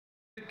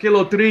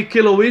Kilo 3,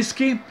 Kilo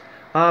Whiskey,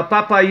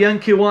 Papa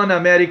Yankee 1,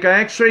 America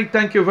X-Ray.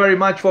 Thank you very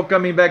much for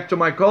coming back to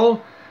my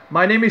call.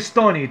 My name is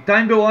Tony,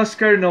 Tango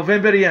Oscar,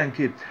 November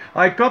Yankee.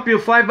 I copy you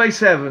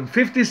 5x7,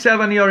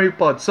 57 your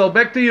report. So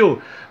back to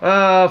you,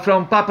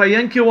 from Papa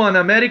Yankee 1,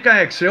 America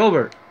X-Ray,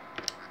 over.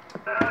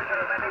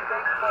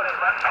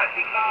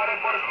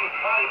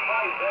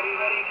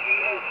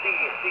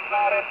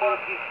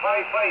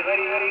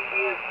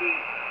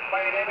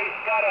 My name is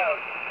Carol.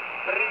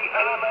 3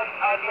 elements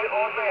and you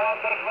only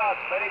 100 watts.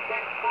 Very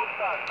thanks,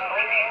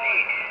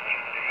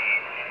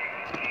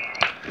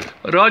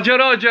 Roger,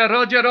 Roger,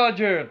 Roger,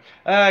 Roger.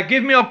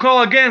 Give me a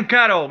call again,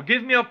 Carol.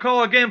 Give me a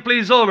call again,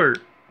 please, over.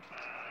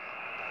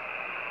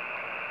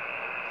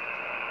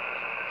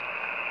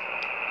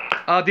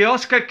 The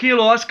Oscar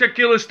Kilo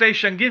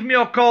station. Give me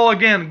a call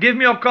again. Give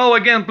me a call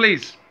again,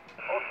 please.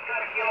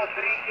 Oscar Kilo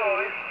 3 Kilo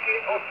Whiskey.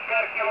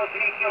 Oscar Kilo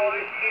 3 Kilo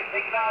Whiskey.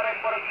 Signal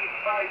report is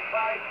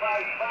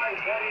 5555.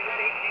 Very,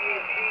 very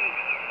TSC.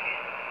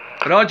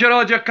 Roger,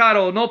 Roger,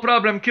 Carol, no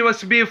problem,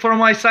 QSB from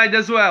my side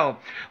as well.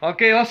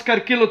 Okay, Oscar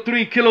Kilo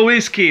 3, Kilo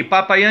Whiskey,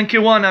 Papa Yankee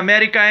 1,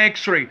 America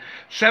X-Ray.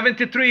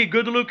 73,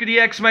 good look at the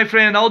X, my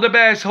friend, all the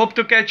best, hope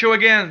to catch you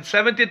again.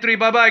 73,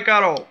 bye-bye,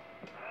 Carol.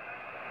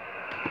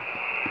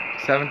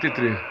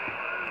 73.